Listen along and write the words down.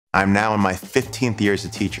I'm now in my 15th year as a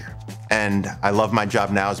teacher, and I love my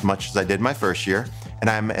job now as much as I did my first year, and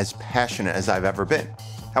I'm as passionate as I've ever been.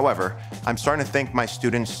 However, I'm starting to think my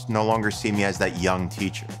students no longer see me as that young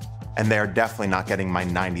teacher, and they're definitely not getting my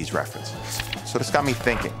 90s references. So this got me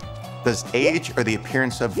thinking, does age or the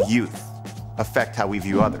appearance of youth affect how we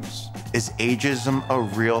view others? Is ageism a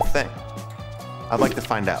real thing? I'd like to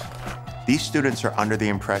find out. These students are under the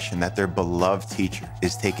impression that their beloved teacher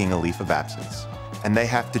is taking a leave of absence, and they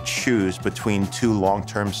have to choose between two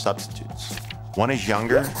long-term substitutes. One is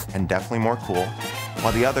younger and definitely more cool,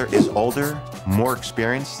 while the other is older, more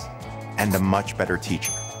experienced, and a much better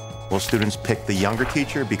teacher. Will students pick the younger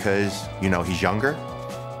teacher because, you know, he's younger?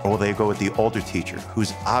 Or will they go with the older teacher,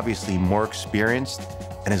 who's obviously more experienced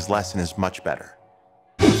and his lesson is much better?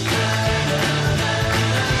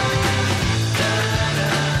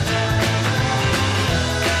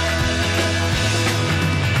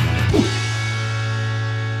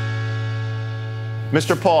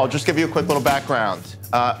 Mr. Paul, just give you a quick little background.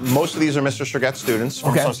 Most of these are Mr. Serget's students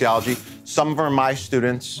from sociology. Some of them are my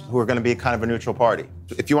students who are going to be kind of a neutral party.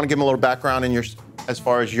 If you want to give them a little background in as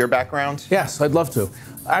far as your background. Yes, I'd love to.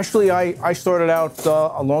 Actually, I started out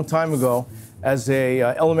a long time ago as a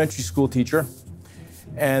elementary school teacher.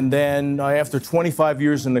 And then after 25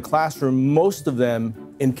 years in the classroom, most of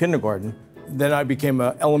them in kindergarten, then I became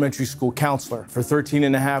an elementary school counselor for 13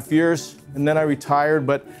 and a half years. And then I retired,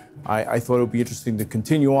 but I thought it would be interesting to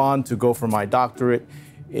continue on to go for my doctorate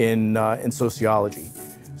in sociology.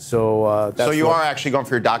 So that's so you are actually going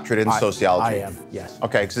for your doctorate in sociology? I am, yes.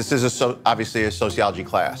 Okay, because this is obviously a sociology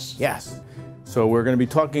class. Yes. So we're going to be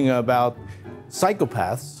talking about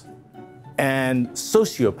psychopaths and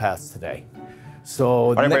sociopaths today. So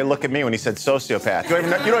why did everybody look at me when he said sociopath? You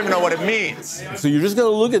don't even know what it means. So you're just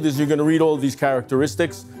going to look at this, you're going to read all of these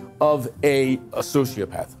characteristics of a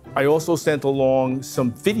sociopath. I also sent along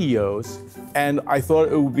some videos, and I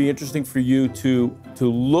thought it would be interesting for you to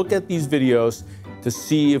look at these videos to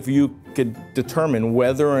see if you could determine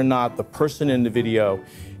whether or not the person in the video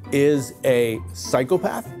is a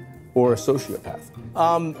psychopath or a sociopath.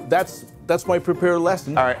 That's my prepared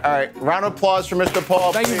lesson. All right. Round of applause for Mr.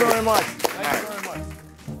 Paul. Thank you very much. Thank you very much.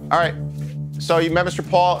 All right. So you met Mr.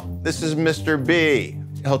 Paul. This is Mr. B.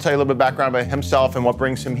 He'll tell you a little bit of background about himself and what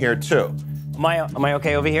brings him here too. Am I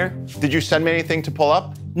okay over here? Did you send me anything to pull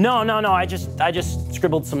up? No. I just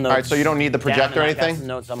scribbled some notes. All right, so you don't need the projector or anything? I got some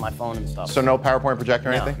notes on my phone and stuff. So no PowerPoint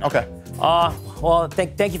projector or anything? No. Okay. Well,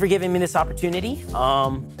 thank you for giving me this opportunity.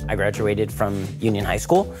 I graduated from Union High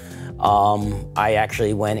School. I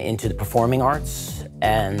actually went into the performing arts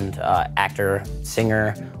and actor,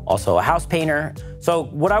 singer, also a house painter. So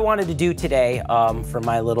what I wanted to do today for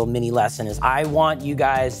my little mini lesson is I want you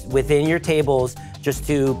guys within your tables just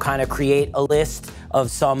to kind of create a list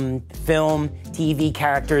of some film, TV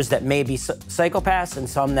characters that may be psychopaths and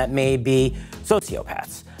some that may be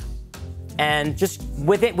sociopaths. And just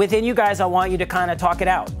within you guys, I want you to kind of talk it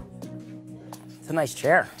out. It's a nice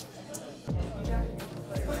chair.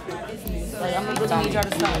 I'm gonna need y'all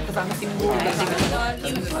to stop because I'm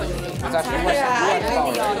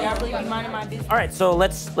All right, so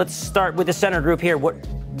let's start with the center group here.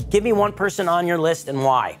 Give me one person on your list and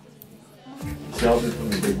why. Sheldon from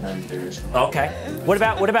the Big Bang Theory. Okay. What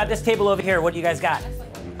about this table over here? What do you guys got?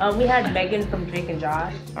 We had Megan from Drake and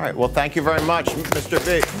Josh. All right, well, thank you very much, Mr.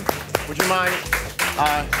 B. Would you mind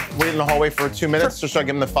waiting in the hallway for 2 minutes just so I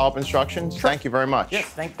give him the follow-up instructions? Sure. Thank you very much. Yes,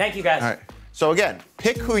 thank you guys. All right. So again,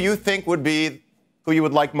 pick who you think would be, who you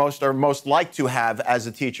would like most or most like to have as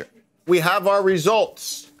a teacher. We have our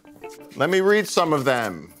results. Let me read some of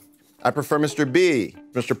them. I prefer Mr. B.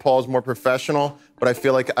 Mr. Paul is more professional, but I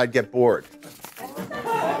feel like I'd get bored.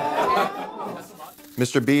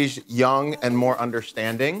 Mr. B's young and more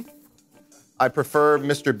understanding. I prefer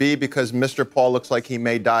Mr. B because Mr. Paul looks like he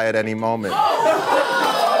may die at any moment. You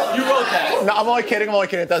wrote that. No, I'm only kidding.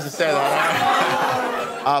 It doesn't say that.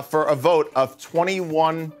 For a vote of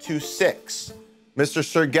 21 to 6, Mr.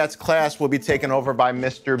 Serget's class will be taken over by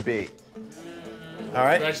Mr. B. All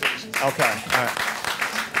right? Congratulations. Okay, all right.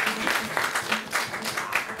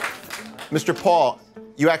 Mr. Paul,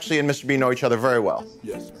 you actually and Mr. B know each other very well.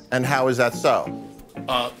 Yes. And how is that so?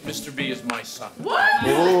 Mr. B is my son. What?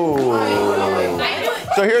 Ooh.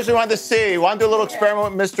 So here's what we wanted to see. We want to do a little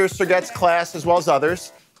experiment with Mr. Serget's class as well as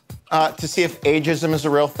others to see if ageism is a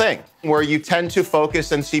real thing, where you tend to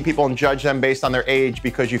focus and see people and judge them based on their age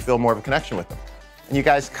because you feel more of a connection with them. And you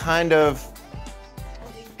guys kind of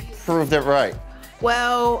proved it right.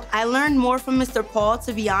 Well, I learned more from Mr. Paul,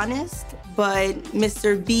 to be honest, but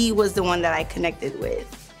Mr. B was the one that I connected with,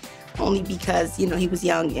 only because, you know, he was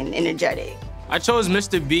young and energetic. I chose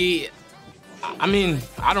Mr. B I mean,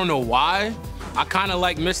 I don't know why. I kind of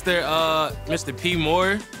like Mr. P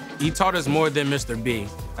more. He taught us more than Mr. B.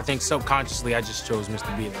 I think subconsciously I just chose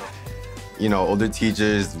Mr. B though. You know, older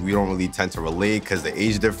teachers, we don't really tend to relate because the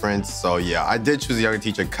age difference. So yeah, I did choose a younger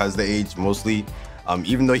teacher because the age mostly.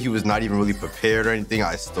 Even though he was not even really prepared or anything,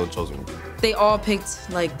 I still chose him. They all picked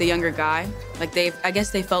like the younger guy. Like I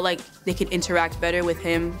guess they felt like they could interact better with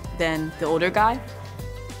him than the older guy.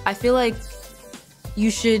 I feel like you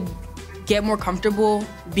should get more comfortable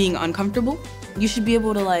being uncomfortable. You should be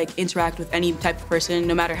able to like interact with any type of person,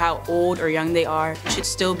 no matter how old or young they are. You should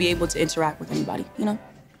still be able to interact with anybody, you know?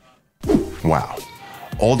 Wow.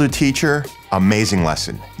 Older teacher, amazing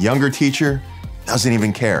lesson. Younger teacher, doesn't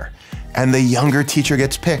even care. And the younger teacher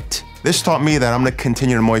gets picked. This taught me that I'm gonna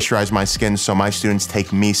continue to moisturize my skin so my students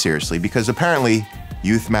take me seriously, because apparently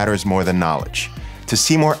youth matters more than knowledge. To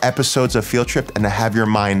see more episodes of Field Trip and to have your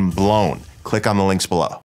mind blown, click on the links below.